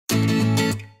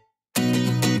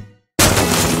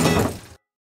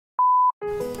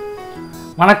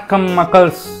வணக்கம்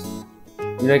மக்கள்ஸ்.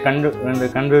 இதை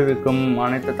கண்டிருக்கும்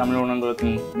அனைத்து தமிழ்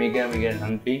உணவுகளுக்கும் மிக மிக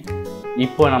நன்றி.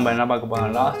 இப்போ நம்ம என்ன பார்க்க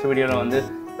போகிறோம், லாஸ்ட் வீடியோவில் வந்து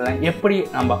எப்படி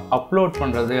நம்ம அப்லோட்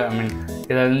பண்ணுறது,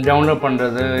 இதை டவுன்லோட்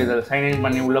பண்ணுறது, இதில் சைன்இன்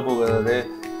பண்ணி உள்ளே போகிறது,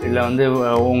 இல்லை வந்து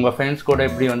உங்கள் ஃப்ரெண்ட்ஸ் கூட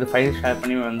எப்படி வந்து ஃபைல் ஷேர்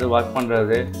பண்ணி வந்து ஒர்க்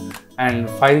பண்ணுறது, அண்ட்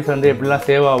ஃபைல்ஸ் வந்து எப்படிலாம்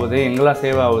சேவ் ஆகுது, எங்கெல்லாம்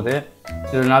சேவ் ஆகுது,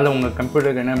 இதனால் உங்கள்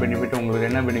கம்ப்யூட்டருக்கு என்ன பெனிஃபிட், உங்களுக்கு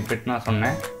என்ன பெனிஃபிட் நான்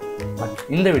சொன்னேன். பட்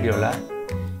இந்த வீடியோவில்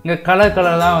இங்கே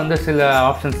கலர்லாம் வந்து சில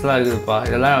ஆப்ஷன்ஸ்லாம் இருக்குதுப்பா,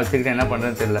 இதெல்லாம் வச்சுக்கிட்டு என்ன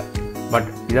பண்ணுறதுன்னு தெரியல. பட்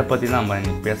இதை பற்றி தான் நம்ம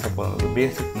இன்றைக்கி பேச போகிறோம்.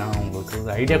 பேசிக் நான் உங்களுக்கு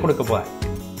ஒரு ஐடியா கொடுக்க போகிறேன்.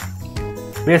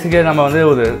 பேசிக்காக நம்ம வந்து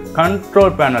ஒரு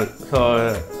control panel,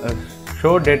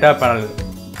 show data panel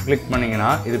click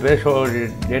பண்ணிங்கன்னா இது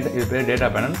பேர் டேட்டா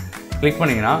பேனல். கிளிக்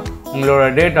பண்ணிங்கன்னா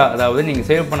உங்களோட டேட்டா, அதாவது நீங்கள்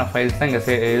சேவ் பண்ண ஃபைல்ஸ் தான்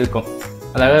இங்கே இருக்கும்,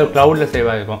 அதாவது க்ளவுடில் சேவ்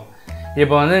ஆகிருக்கும்.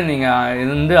 இப்போ வந்து நீங்கள் இது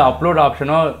வந்து அப்லோட்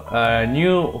ஆப்ஷனோ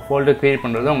நியூ ஃபோல்டர் க்ரியேட்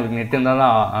பண்ணுறதோ உங்களுக்கு நெட் இருந்தால்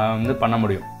தான் வந்து பண்ண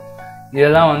முடியும்.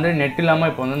 இதெல்லாம் வந்து நெட் இல்லாமல்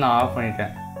இப்போ வந்து நான் ஆஃப்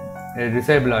பண்ணிட்டேன்.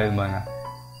 டிசேபிள் ஆகிருப்பாங்க,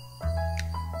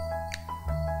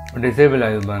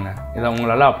 இதை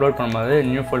உங்களால் அப்லோட் பண்ணும்போது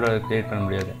நியூ ஃபோல்டர் க்ரியேட் பண்ண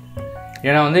முடியாது.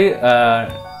 ஏன்னா வந்து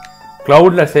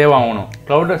க்ளவுடில் சேவ் ஆகணும்.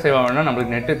 க்ளவுடில் சேவ் ஆகணும்னா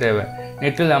நம்மளுக்கு நெட்டு தேவை.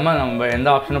 நெட் இல்லாமல் நம்ம எந்த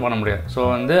ஆப்ஷனும் பண்ண முடியாது. ஸோ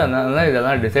வந்து அதனால தான்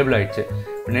இதெல்லாம் டிசேபிள் ஆகிடுச்சு.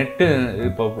 இப்போ நெட்டு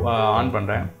இப்போ ஆன்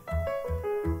பண்ணுறேன்.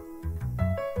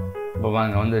 இப்போ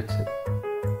வாங்க வந்துடுச்சு.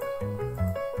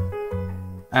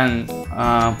 அண்ட்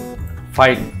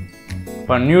ஃபைல்,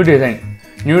 இப்போ நியூ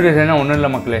டிசைனாக ஒன்றும் இல்லை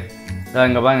மக்களே.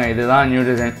 இங்கே பாருங்க, இதுதான் நியூ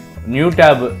டிசைன். நியூ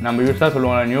டேப் நம்ம யூஸாக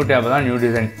சொல்லுவாங்க, நியூ டேப் தான் நியூ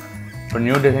டிசைன். இப்போ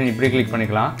நியூ டிசைன் இப்படி கிளிக்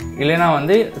பண்ணிக்கலாம், இல்லைனா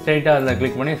வந்து ஸ்ட்ரைட்டாக அதில்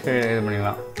கிளிக் பண்ணி இது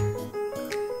பண்ணிக்கலாம்.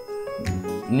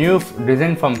 நியூ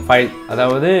டிசைன் ஃப்ரம் ஃபைல்,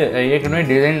 அதாவது ஏற்கனவே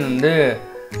டிசைன் வந்து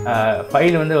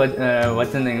ஃபைல் வந்து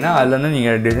வச்சுருந்தீங்கன்னா அதில் வந்து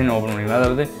நீங்கள் டிசைன் ஓப்பன் பண்ணிக்கலாம்.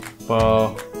 அதாவது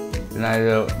இப்போது நான்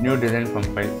இது நியூ டிசைன் ஃப்ரம்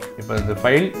ஃபைல், இப்போ இது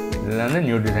ஃபைல், இதில் வந்து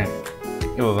நியூ டிசைன்.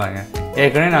 இப்போ பாருங்க,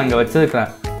 ஏற்கனவே நான் இங்கே வச்சுருக்கேன்.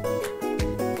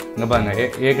 இங்கே பாருங்கள்,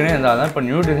 ஏற்கனவே இருந்தால் தான் இப்போ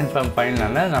நியூ டிசைன் ஃப்ரம்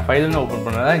ஃபைல்னால நான் ஃபைல்னு ஓப்பன்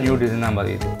பண்ணுறதா நியூ டிசைன் தான்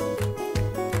பாதிக்குது.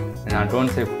 நான்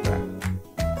டோன்ட் சேவ் பண்ணுறேன்.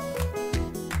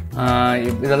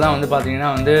 இதெல்லாம் வந்து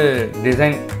பார்த்தீங்கன்னா வந்து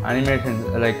டிசைன் அனிமேஷன்ஸ்,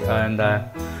 லைக் இந்த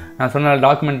நான் சொன்ன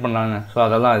டாக்குமெண்ட் பண்ணாங்க. ஸோ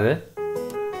அதெல்லாம் இது.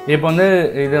 இப்போ வந்து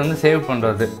இதை வந்து சேவ்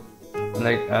பண்ணுறது,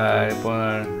 லைக் இப்போ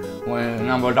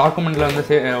நம்ம டாக்குமெண்ட்டில் வந்து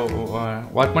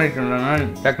ஒர்க் பண்ணிட்டு இருந்தோம்னா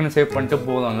டக்குன்னு சேவ் பண்ணிட்டு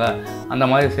போதும்ல, அந்த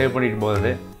மாதிரி சேவ் பண்ணிட்டு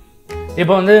போகிறது.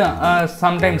 இப்போ வந்து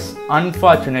சம்டைம்ஸ்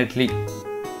அன்ஃபார்ச்சுனேட்லி,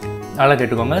 நல்லா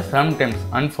கேட்டுக்கோங்க, சம்டைம்ஸ்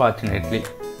அன்ஃபார்ச்சுனேட்லி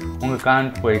உங்கள்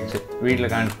கரண்ட் போயிடுச்சு,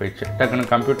 வீட்டில் கரண்ட் போயிடுச்சு, டக்குன்னு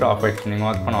கம்ப்யூட்டர் ஆஃப் ஆகிடுச்சு நீங்கள்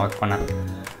ஒர்க் பண்ண.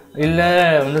 இல்லை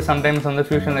வந்து சம்டைம்ஸ் வந்து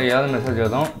ஃபியூஷனில் ஏதாவது மெசேஜ்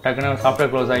வரும், டக்குன்னு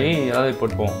சாஃப்ட்வேர் க்ளோஸ் ஆகி ஏதாவது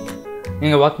போட்டு போவோம்.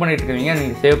 நீங்கள் ஒர்க் பண்ணிட்டு இருக்கீங்க,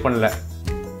 நீங்கள் சேவ் பண்ணல.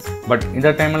 பட் இந்த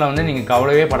டைமில் வந்து நீங்கள்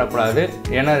கவலையே படக்கூடாது.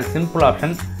 ஏன்னா சிம்பிள்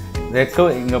ஆப்ஷன்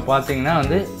இங்கே பார்த்தீங்கன்னா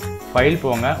வந்து ஃபைல்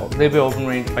போங்க, திருப்பி ஓப்பன்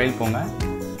பண்ணிட்டு ஃபைல் போங்க,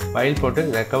 ஃபைல் போட்டு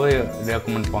ரெக்கவரி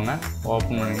டாக்குமெண்ட் போங்க.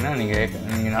 ஓப்பன் பண்ணிங்கன்னா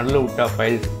நீங்கள் நடுவில் விட்ட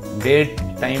ஃபைல்ஸ் டேட்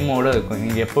டைமோடு இருக்கும்.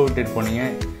 நீங்கள் எப்போ விட்டுட்டு போனீங்க,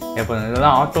 எப்போ,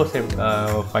 இதெல்லாம் ஆட்டோ சேவ்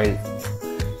ஃபைல்ஸ்.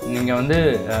 நீங்கள் வந்து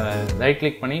ரைட்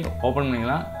கிளிக் பண்ணி ஓப்பன்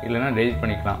பண்ணிக்கலாம், இல்லைன்னா டெலிட்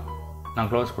பண்ணிக்கலாம்.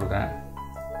 நான் க்ளோஸ் கொடுக்குறேன்.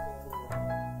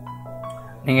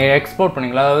 நீங்கள் எக்ஸ்போர்ட்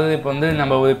பண்ணிக்கலாம். அதாவது இப்போ வந்து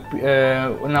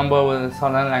நம்ம ஒரு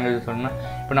சாதாரண லாங்குவேஜ் சொன்னால்,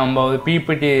 இப்போ நம்ம ஒரு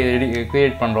பிபிடி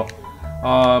க்ரியேட் பண்ணுறோம்.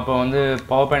 இப்போ வந்து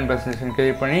பவர் பாயிண்ட் ப்ரெசன்டேஷன்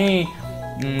க்ரியேட் பண்ணி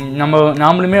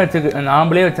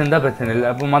நாமளே வச்சுருந்தா பிரச்சனை இல்லை.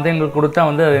 அப்போ மற்றவங்களுக்கு கொடுத்தா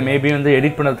வந்து அது மேபி வந்து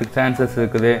எடிட் பண்ணுறதுக்கு சான்சஸ்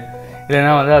இருக்குது,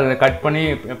 இல்லைன்னா வந்து அதில் கட் பண்ணி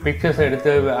பிக்சர்ஸை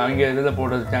எடுத்து அவங்க இதில்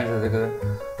போடுறதுக்கு சான்சஸ் இருக்குது.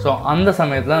 ஸோ அந்த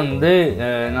சமயத்தில் வந்து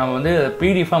நம்ம வந்து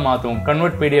பிடிஎஃபாக மாற்றுவோம்.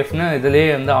 கன்வெர்ட் பிடிஎஃப்னு இதிலே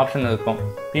வந்து ஆப்ஷன் இருக்கும்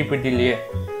பிபிடிலேயே.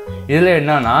 இதில்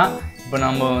என்னன்னா, இப்போ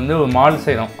நம்ம வந்து ஒரு மாடல்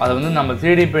செய்கிறோம், அதை வந்து நம்ம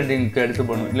 3D பிரிண்டிங்க்கு எடுத்து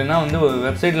போடணும், இல்லைன்னா வந்து ஒரு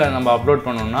வெப்சைட்டில் நம்ம அப்லோட்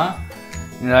பண்ணோம்னா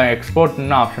இந்த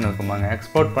எக்ஸ்போர்ட்னு ஆப்ஷன் இருக்குமாங்க.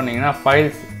 எக்ஸ்போர்ட் பண்ணிங்கன்னா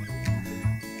files,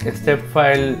 step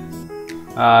file,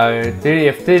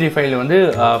 F3D file வந்து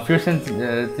ஃபியூஷன்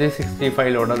 360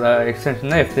 ஃபைலோட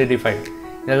எக்ஸ்டென்ஷன் தான் F3D ஃபைல்.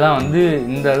 இதெல்லாம் வந்து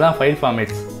இதெல்லாம் ஃபைல்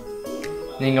ஃபார்மேட்ஸ்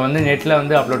நீங்கள் வந்து நெட்டில்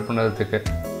வந்து அப்லோட் பண்ணுறதுக்கு.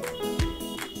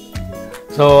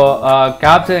 ஸோ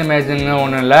கேப்சர் இமேஜுன்னு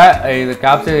ஒன்றும் இல்லை. இது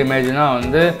கேப்சர் இமேஜ்னால்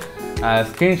வந்து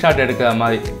ஸ்க்ரீன்ஷாட் எடுக்கிற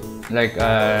மாதிரி, லைக்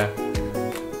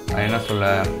என்ன சொல்ல,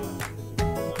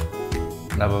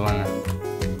 வாங்க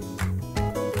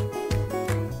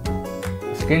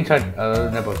ஸ்க்ரீன்ஷாட், அதாவது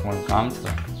என்ன பார்க்க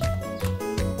காமிச்சிடும்,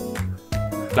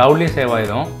 க்ளவுட்லேயும் சேவ்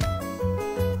ஆகிடும்,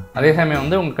 அதே சமயம்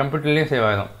வந்து உங்கள் கம்ப்யூட்டர்லேயும் சேவ்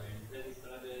ஆகிடும்.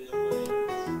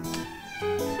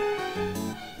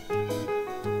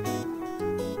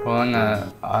 இப்போ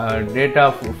டேட்டா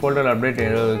ஃபோல்டர் அப்டேட்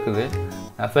ஏதோ இருக்குது,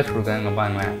 ரெஃப்ரெஷ் கொடுக்குறேங்க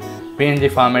பாருங்கள். பிஎன்ஜி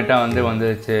ஃபார்மேட்டாக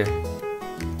வந்துருச்சு.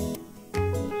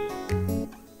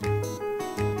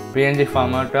 பிஎன்ஜி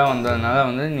ஃபார்மேட்டாக வந்ததுனால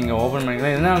வந்து நீங்கள் ஓப்பன்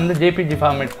பண்ணிக்கலாம். இல்லைன்னா வந்து ஜேபிஜி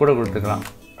ஃபார்மேட் கூட கொடுத்துக்கலாம்.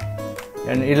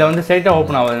 இதில் வந்து ஸ்ட்ரைட்டாக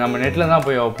ஓப்பன் ஆகாது, நம்ம நெட்டில் தான்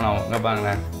போய் ஓப்பன் ஆகும். இங்கே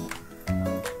பாருங்களேன்,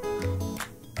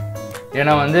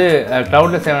 ஏன்னா வந்து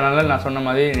க்ளவுடில் சேவ் ஆனால நான் சொன்ன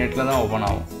மாதிரி நெட்டில் தான் ஓப்பன்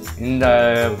ஆகும். இந்த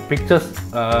பிக்சர்ஸ்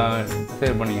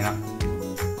சேவ் பண்ணிங்கன்னா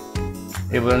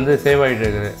இப்போ வந்து சேவ் ஆகிட்டு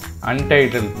இருக்குது.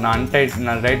 அன்டைட்டில்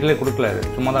நான் டைட்டிலே கொடுக்கல, அது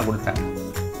சும்மா தான் கொடுத்தேன்.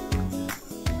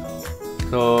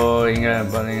 ஸோ இங்கே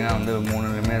பார்த்தீங்கன்னா வந்து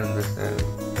 3லுமே இருந்து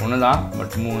ஒன்று தான்,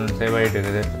 பட் 3 சேவ் ஆகிட்டு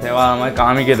இருக்குது. சேவ் ஆகிற மாதிரி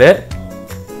காமிக்குது.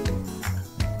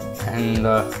 அண்ட்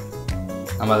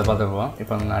நம்ம அதை பார்த்துருப்போம்.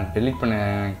 இப்போ நான் டெலிட் பண்ண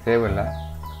எனக்கு தேவையில்லை.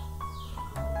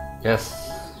 எஸ்.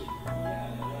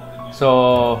 ஸோ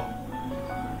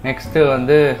நெக்ஸ்ட்டு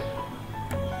வந்து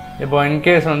இப்போ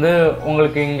இன்கேஸ் வந்து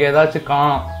உங்களுக்கு இங்கே ஏதாச்சும்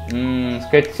காணும்,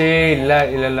 ஸ்கெட்சே இல்லை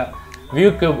வியூ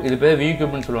கியூப், இது பேர் வியூ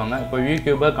கியூப்னு சொல்லுவாங்க. இப்போ வியூ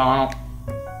கியூப்பை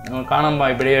காணோம்பா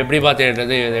இப்படி எப்படி பார்த்து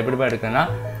எடுக்கிறது, இது எப்படிப்பா எடுக்குதுன்னா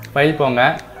ஃபைல் போங்க,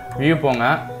 வியூ போங்க,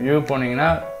 வியூ போனீங்கன்னா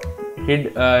ஹிட்.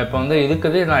 இப்போ வந்து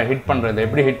இதுக்குது நான் ஹிட் பண்ணுறது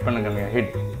எப்படி ஹிட் பண்ணுங்க,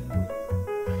 ஹிட்.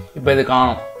 இப்போ இது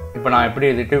காணும், இப்போ நான் எப்படி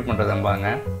ரிட்ரீவ் பண்ணுறதுன்னு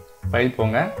பாருங்க. ஃபைல்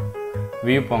போங்க,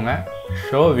 வியூ போங்க,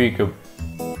 ஷோ வியூ கியூப்.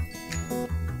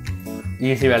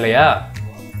 ஈஸி வேலையா?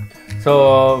 ஸோ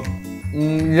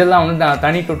இதெல்லாம் வந்து நான்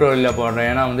தனி டுட்டோரியலில் போடுறேன்.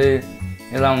 ஏன்னா வந்து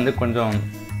இதெல்லாம் வந்து கொஞ்சம்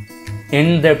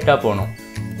இன்டெப்த்தாக போகணும்.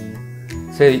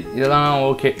 சரி, இதெல்லாம்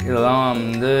ஓகே, இதெல்லாம்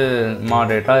வந்து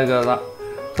மாடரேட்டாக இருக்கிறது தான்.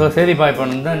 ஸோ சரிப்பா, இப்போ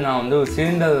வந்து நான் வந்து ஒரு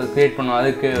சிலிண்டர் க்ரியேட் பண்ணுவேன்.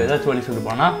 அதுக்கு ஏதாச்சும் வழி சொல்லிட்டு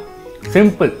போனால்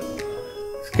simple.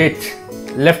 Sketch,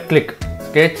 left click,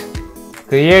 sketch,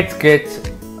 create sketch,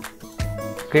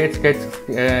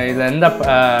 இதில் எந்த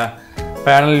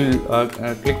பேனல்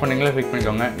கிளிக் பண்ணிங்களோ கிளிக்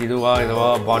பண்ணிக்கோங்க. இதுவா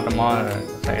பாட்டமா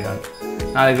சைடாக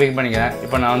நான் அதை கிளிக் பண்ணிக்கிறேன்.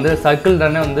 இப்போ நான் வந்து சர்க்கிள்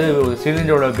தானே வந்து ஒரு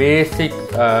சிலிண்டரோட பேசிக்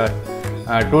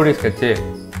 2D ஸ்கெட்சு.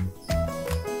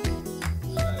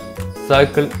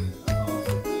 சர்க்கிள்.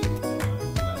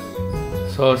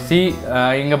 ஸோ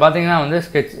இங்கே பார்த்தீங்கன்னா வந்து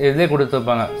ஸ்கெட்ச் இதே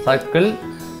கொடுத்துருப்பாங்க. சர்க்கிள்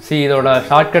இதோட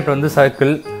ஷார்ட்கட் வந்து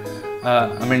சர்க்கிள்,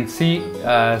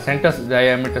 சென்டர்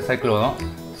டயாமீட்டர் சர்க்கிள் வரும்.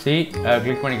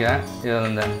 கிளிக் பண்ணிக்கிறேன். இதை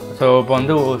வந்து ஸோ இப்போ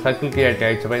வந்து ஒரு சர்க்கிள் கிரியேட்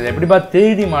ஆகிடுச்சு. இப்போ இது எப்படிப்பா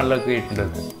 3D மாடலில் க்ரியேட்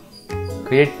பண்ணுறது?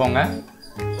 க்ரியேட் போங்க,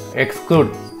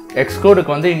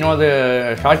 எக்ஸ்க்ளூடுக்கு வந்து இன்னொரு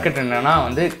ஷார்ட்கட் என்னென்னா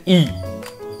வந்து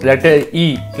லெட்டர்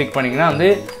கிளிக் பண்ணிங்கன்னா வந்து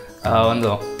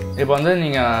வந்துடும். இப்போ வந்து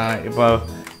நீங்கள்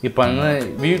இப்போ வந்து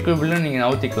வியூ கியூபில் நீங்கள்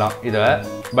நவுத்திக்கலாம் இதை.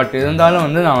 பட் இருந்தாலும்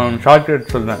வந்து நான்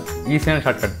ஷார்ட்கட் சொல்கிறேன், ஈஸியான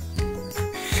ஷார்ட்கட்.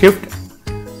 ஷிஃப்ட்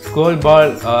ஸ்க்ரோல்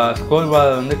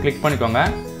பால் வந்து கிளிக் பண்ணிக்கோங்க.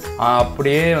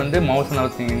 அப்படியே வந்து மவுஸ்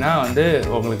நவுத்திங்கன்னா வந்து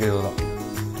உங்களுக்கு இது வரும்.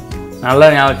 நல்லா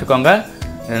ஞாபகம் வச்சுக்கோங்க.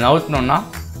 இதை நவுத்தினோன்னா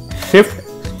ஷிஃப்ட்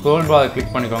ஸ்க்ரோல் பால்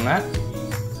கிளிக் பண்ணிக்கோங்க,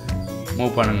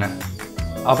 மூவ் பண்ணுங்கள்.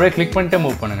 அப்படியே கிளிக் பண்ணிட்டு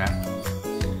மூவ் பண்ணுங்கள்.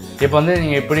 இப்போ வந்து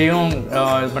நீங்கள் எப்படியும்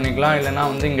இது பண்ணிக்கலாம், இல்லைனா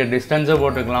வந்து இங்கே டிஸ்டன்ஸை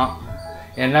போட்டுக்கலாம்.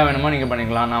 என்ன வேணுமோ நீங்கள்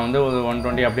பண்ணிக்கலாம். நான் வந்து ஒரு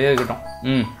 120 அப்படியே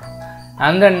இருக்கட்டும்.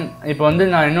 அண்ட் தென் இப்போ வந்து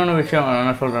நான் இன்னொன்று விஷயம்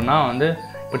என்ன சொல்கிறேன்னா வந்து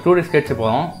இப்போ 2D ஸ்கெட்ச்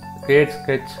போகிறோம். கிரியேட்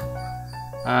ஸ்கெட்ச்,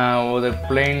 ஒரு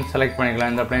பிளெயின் செலக்ட்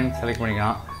பண்ணிக்கலாம். இந்த பிளெயின் செலக்ட்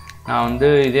பண்ணிக்கலாம். நான் வந்து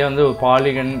இதே வந்து ஒரு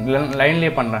பாலிகன்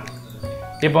லைன்லேயே பண்ணுறேன்.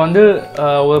 இப்போ வந்து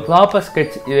ஒரு ப்ராப்பர்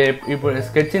ஸ்கெட்ச், இது இப்போ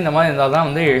ஸ்கெட்ச் இந்த மாதிரி இருந்தால் தான்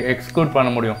வந்து எக்ஸ்க்ளூட்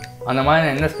பண்ண முடியும். அந்த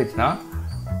மாதிரி என்ன ஸ்கெட்ச்னால்,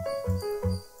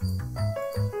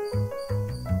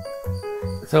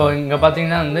 ஸோ இங்கே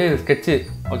பார்த்தீங்கன்னா வந்து இது ஸ்கெட்சு,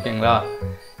 ஓகேங்களா?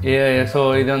 ஸோ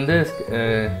இது வந்து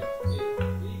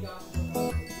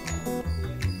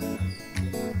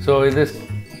இது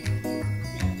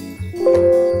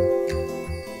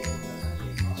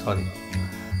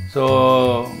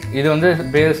இது வந்து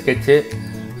பேர் ஸ்கெட்சு.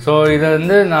 ஸோ இதை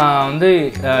வந்து நான் வந்து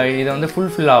இதை வந்து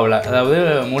ஃபுல்ஃபில் ஆகலை. அதாவது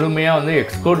முழுமையாக வந்து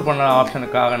எக்ஸ்க்ளூட் பண்ணுற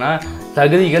ஆப்ஷனுக்காகனா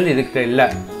தகுதிகள் இதுக்கிட்ட இல்லை.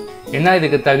 என்ன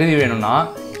இதுக்கு தகுதி வேணும்னா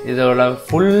இதோட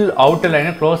ஃபுல் அவுட்டர்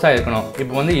லைனை க்ளோஸ் ஆகிருக்கணும்.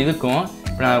 இப்போ வந்து இதுக்கும்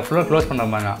இப்போ நான் ஃபுல்லாக க்ளோஸ் பண்ணுற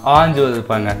மாதிரி ஆஞ்சு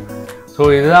இருப்பாங்க. ஸோ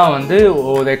இதுதான் வந்து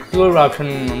ஒரு எக்ஸ்க்ளூட்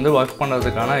ஆப்ஷன் வந்து ஒர்க்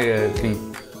பண்ணுறதுக்கான திங்.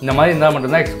 இந்த மாதிரி இருந்தால்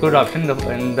மட்டும்தான் எக்ஸ்க்ளூட் ஆப்ஷன்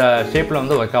இந்த ஷேப்பில்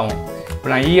வந்து ஒர்க் ஆகும். இப்போ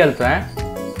நான் அழுத்துறேன்,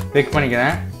 கிளிக்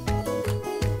பண்ணிக்கிறேன்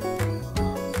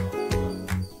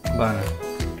பாருங்க.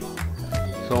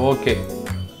 So okay.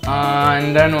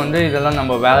 அண்ட் தென் வந்து இதெல்லாம்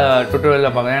நம்ம வேறு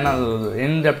டுட்டோரியலில் பார்க்கலாம். ஏன்னா அது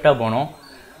இன்டெப்த்தாக போகணும்.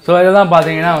 ஸோ இதெல்லாம்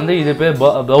பார்த்தீங்கன்னா வந்து இது பேர்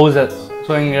ப்ரௌசர்.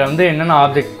 ஸோ இங்கே வந்து என்னென்ன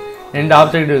ஆப்ஜெக்ட், 2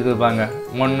 ஆப்ஜெக்ட் இருக்குதுப்பாங்க.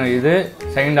 ஒன்று இது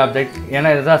செகண்ட் ஆப்ஜெக்ட்,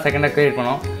 ஏன்னா இதுதான் செகண்டாக க்ரியேட்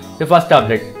பண்ணோம். இது ஃபஸ்ட்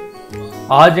ஆப்ஜெக்ட்.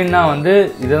 ஆர்ஜின்னா வந்து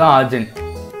இதுதான் ஆர்ஜின்.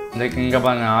 இந்த இங்கே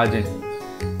பாருங்க ஆர்ஜின்.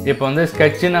 இப்போ வந்து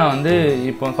ஸ்கெட்சுனா வந்து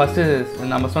இப்போ ஃபஸ்ட்டு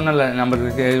நம்ம சொன்னல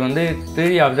நம்மளுக்கு இது வந்து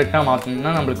 3D ஆப்ஜெக்டாக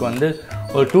மாற்றணும்னா நம்மளுக்கு வந்து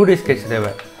ஒரு 2D ஸ்கெட்ச்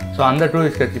தேவை. ஸோ அந்த 2D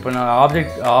ஸ்கெட்ச் இப்போ நான்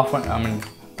ஆப்ஜெக்ட் ஆஃப்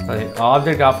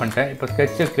பண்ணிட்டேன். இப்போ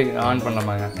ஸ்கெட்சை கிளிக் ஆன் பண்ண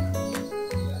பாருங்க,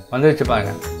 வந்துருச்சு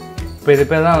பாருங்க. இப்போ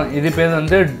இது பேர்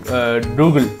வந்து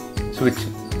டூகுள் ஸ்விட்ச்.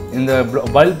 இந்த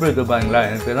பல்ப் இருக்குது பாருங்களா,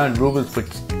 இது பேர் தான் டூகுள்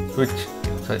ஸ்விட்ச்.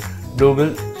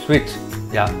 டூகுள் ஸ்விட்ச்.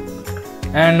 யா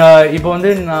அண்ட் இப்போ வந்து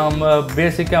நம்ம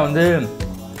பேசிக்காக வந்து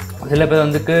சில பேர்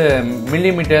வந்துக்கு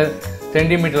மில்லிமீட்டர்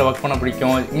சென்டிமீட்டரில் ஒர்க் பண்ண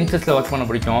பிடிக்கும், இன்ச்சஸில் ஒர்க் பண்ண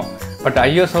பிடிக்கும். பட்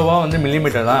ஐஎஸ்ஓவாக வந்து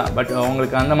மில்லிமீட்டர் தான். பட்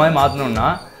உங்களுக்கு அந்த மாதிரி மாற்றணுன்னா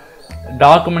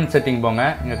டாக்குமெண்ட் செட்டிங் போங்க,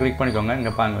 இங்கே கிளிக் பண்ணிக்கோங்க.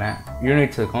 இங்கே பாருங்களேன்,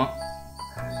 யூனிட்ஸ் இருக்கும்.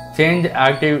 சேஞ்ச்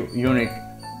ஆக்டிவ் யூனிட்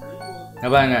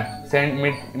பாருங்க,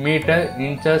 மீட்டர்,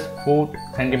 இன்ச்சஸ், ஃபுட்,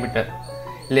 சென்டிமீட்டர்.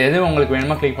 இல்லை எது உங்களுக்கு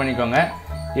வேணுமோ கிளிக் பண்ணிக்கோங்க.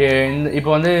 இப்போ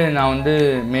வந்து நான் வந்து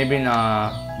மேபி நான்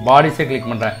பாடிஸே கிளிக்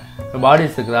பண்ணுறேன். இப்போ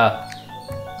பாடிஸ் இருக்குதா,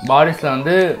 பாடிஸில்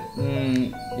வந்து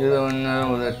இது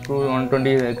ஒரு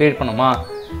 120 க்ரியேட் பண்ணுமா,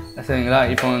 சரிங்களா?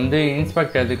 இப்போ வந்து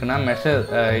இன்ஸ்பெக்ட் எதுக்குன்னா மெஷர்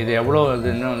இது எவ்வளோ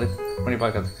இதுன்னு வந்து பண்ணி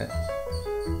பார்க்கறதுக்கு.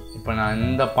 இப்போ நான்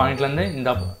இந்த பாயிண்ட்லேருந்து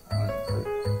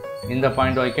இந்த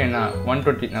பாயிண்ட் வரைக்கும் என்ன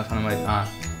 120 நான் சொன்ன மாதிரி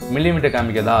மில்லிமீட்டர்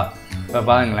காமிக்கதா? இப்போ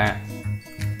பாருங்களேன்.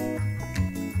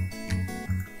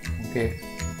 ஓகே,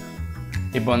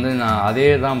 இப்போ வந்து நான் அதே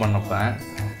தான் பண்ணப்பேன்.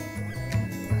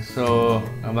 ஸோ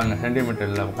பாருங்க,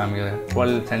 சென்டிமீட்டரில் காமிக்கிறது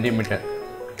 12 சென்டிமீட்டர்.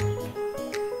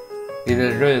 இது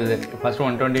ஃபஸ்ட்டு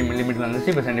 120 மில்லிமீட்டர்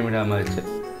இருந்துச்சு, இப்போ சென்டிமீட்டர் மாறிடுச்சு.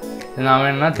 நான்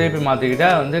வேணும்னா திருப்பி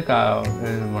மாற்றிக்கிட்டால் வந்து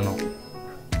இது பண்ணும்,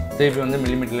 திருப்பி வந்து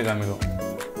மில்லிமீட்டரில் காமிக்கும்.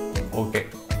 ஓகே,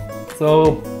 ஸோ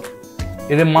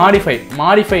இது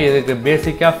மாடிஃபை இதுக்கு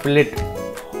பேசிக்காக ஃபில்லட்.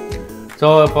 ஸோ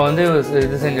இப்போ வந்து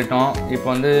இது செஞ்சிட்டோம். இப்போ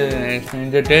வந்து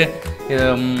செஞ்சுட்டு இதை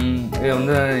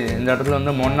வந்து இந்த இடத்துல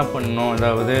வந்து மொன்ன பண்ணணும்,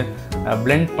 அதாவது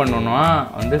பிளெண்ட் பண்ணணும்னா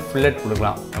வந்து ஃபில்லட்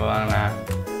கொடுக்கலாம்.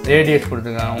 ரேடியஸ்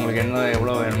கொடுத்துக்கலாம், உங்களுக்கு என்ன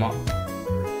எவ்வளோ வேணுமோ.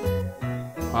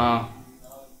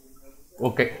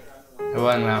 ஓகே,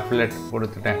 நான் ஃபில்லட்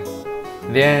கொடுத்துட்டேன்.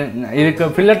 இதுக்கு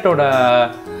ஃபில்லட்டோட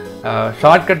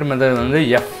ஷார்ட்கட் மெத்தட் வந்து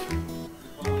எஃப்.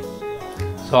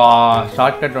 ஸோ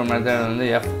ஷார்ட்கட்டோட மெத்தட் வந்து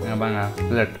எஃப். பாருங்க,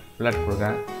 ஃபில்லட்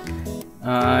கொடுக்கேன்.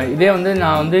 இதே வந்து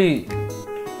நான் வந்து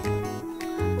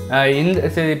இந்த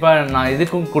சரி, இப்போ நான்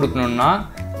இதுக்கும் கொடுக்கணுன்னா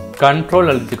கண்ட்ரோல்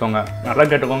அழுத்திக்கோங்க, நல்லா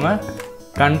கேட்டுக்கோங்க.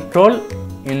 கண்ட்ரோல்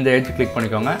இந்த எட்ஜ் கிளிக்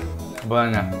பண்ணிக்கோங்க.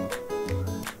 பாருங்க,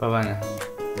 இப்போ பாருங்க,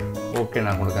 ஓகே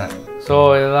நான் கொடுக்குறேன். ஸோ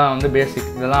இதெல்லாம் வந்து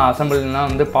பேசிக். இதெல்லாம் அசம்பிள்னா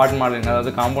வந்து பார்ட் மாடலிங்,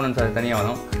 அதாவது காம்போனன்ட்ஸ் அது தனியாக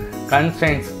வரும்.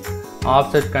 கன்ஸ்ட்ரெயின்ஸ்,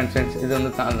 ஆஃப்செட் கன்ஸ்ட்ரெயின்ஸ் இது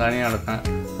வந்து தனியாக நடத்தேன்.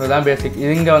 ஸோ இதுதான் பேசிக்.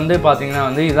 இது இங்கே வந்து பார்த்தீங்கன்னா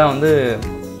வந்து இதான் வந்து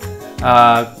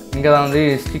இங்கே தான் வந்து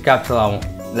ஹிஸ்ட்ரி கேப்சர் ஆகும்.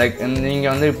 லைக்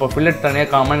நீங்கள் வந்து இப்போ ஃபில்லட் தனியாக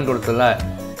காமெண்ட் கொடுத்தல,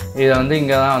 இதை வந்து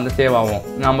இங்கே தான் வந்து சேவ் ஆகும்.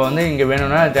 நம்ம வந்து இங்கே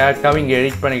வேணும்னா டேரெக்டாகவே இங்கே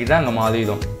எடிட் பண்ணிக்கிட்டால் அங்கே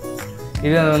மாறிடும்.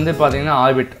 இது வந்து பார்த்தீங்கன்னா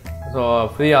ஆர்பிட். So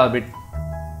free orbit.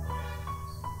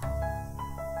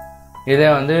 இதே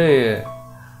வந்து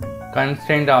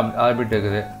கன்ஸ்ட்ரெயின்ட் ஆர்பிட்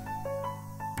இருக்குது.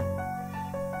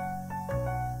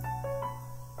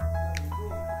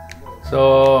 ஸோ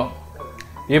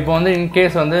இப்போ வந்து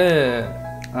இன்கேஸ் வந்து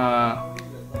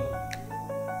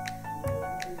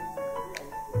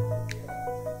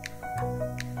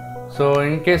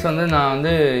வந்து நான்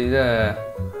வந்து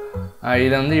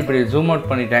இதை வந்து இப்படி ஜூம் அவுட்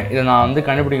பண்ணிட்டேன். இதை நான் வந்து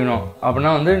கண்டுபிடிக்கணும்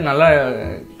அப்படின்னா வந்து நல்லா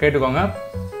கேட்டுக்கோங்க.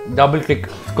 Double click,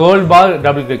 scroll bar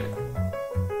double click.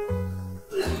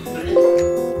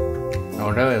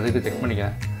 நான் எதுக்கு செக்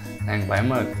பண்ணிக்கிறேன், எனக்கு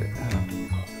பயமாக இருக்குது.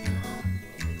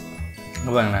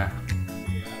 பாருங்களேன்.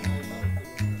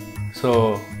 ஸோ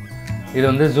இது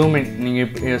வந்து ஜூம் இன்.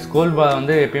 நீங்கள் ஸ்க்ரோல் பார்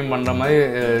வந்து எப்பயும் பண்ணுற மாதிரி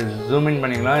ஜூம் இன்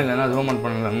பண்ணிக்கலாம், இல்லைன்னா ஜூம் அவுட்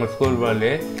பண்ணிக்கலாம் உங்கள் ஸ்க்ரோல்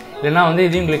பார்லேயே. இல்லைன்னா வந்து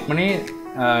இதையும் கிளிக் பண்ணி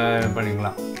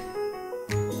பண்ணிக்கலாம்.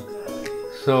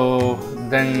 ஸோ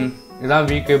தென் இதான்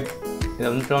வீக்கப். இதை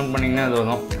வந்து டர்ன் பண்ணிங்கன்னா இது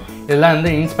வரும். இதெல்லாம்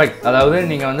வந்து இன்ஸ்பெக்ட், அதாவது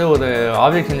நீங்கள் வந்து ஒரு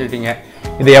ஆப்ஜெக்ட் செஞ்சுட்டீங்க,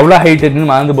 இது எவ்வளோ ஹைட்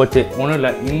இருக்குன்னு மறந்து போச்சு. ஒன்றும்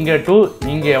இல்லை, இங்கே டு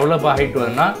இங்கே எவ்வளோப்பா ஹைட்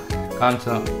வருதுன்னா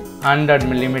காமிச்சிடும். 100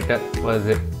 மில்லிமீட்டர்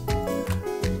வருது.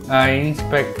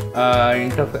 இன்ஸ்பெக்ட்,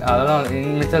 அதெல்லாம்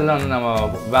மிச்சர்லாம் வந்து நம்ம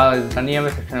வேறு இது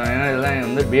தனியாகவே செக்ஷன். ஏன்னா இதெல்லாம்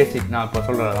வந்து பேசிக், நான் இப்போ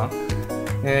சொல்கிறது தான்.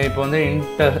 இப்போ வந்து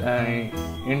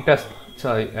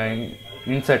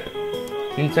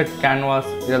இன்செர்ட் கேன்வாஸ்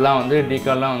இதெல்லாம் வந்து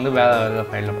டீகால்லாம் வந்து வேறு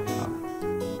ஃபைலில் பண்ணலாம்.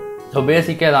 ஸோ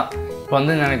பேசிக்கே தான். இப்போ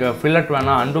வந்து எனக்கு ஃபில்லட்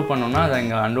வேணால் அன்டூ பண்ணோன்னா அதை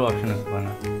இங்கே அன்டூ ஆப்ஷன் இருக்குது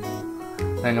பாருங்கள்.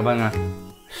 அதை இங்கே பாருங்கள்,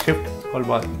 ஷிஃப்ட் ஸ்க்ரோல்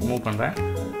பார் மூவ் பண்ணுறேன்.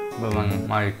 இப்போ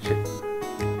மாறிடுச்சு.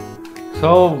 ஸோ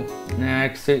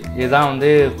நெக்ஸ்ட்டு இதுதான் வந்து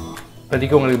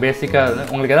இப்போதைக்கு உங்களுக்கு பேசிக்காக.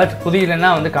 உங்களுக்கு ஏதாச்சும் புரியலைன்னா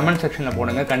வந்து கமெண்ட் செக்ஷனில்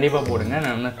போடுங்க, கண்டிப்பாக போடுங்க.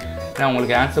 நான்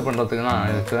உங்களுக்கு ஆன்சர் பண்ணுறதுக்கு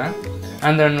தான் இருக்கிறேன்.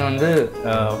 அண்ட் தென் வந்து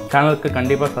சேனலுக்கு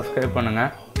கண்டிப்பாக சப்ஸ்கிரைப்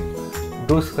பண்ணுங்கள்.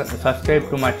 Two subscribe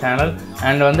to my channel.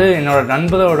 And வந்து என்னோடய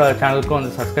நண்பரோட சேனலுக்கும்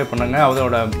வந்து சப்ஸ்கிரைப் பண்ணுங்கள்.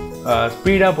 அவரோட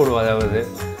ஸ்பீடாக போடுவார், அதாவது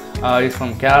இஸ்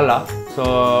ஃப்ரம் கேரளா. ஸோ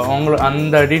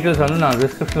அந்த டீட்டெயில்ஸ் வந்து நான்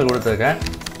டிஸ்கிரிப்ஷனில் கொடுத்துருக்கேன்.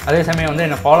 அதே சமயம் வந்து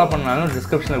என்னை ஃபாலோ பண்ணாலும்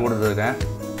டிஸ்கிரிப்ஷனில் கொடுத்துருக்கேன்.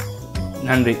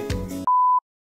 நன்றி.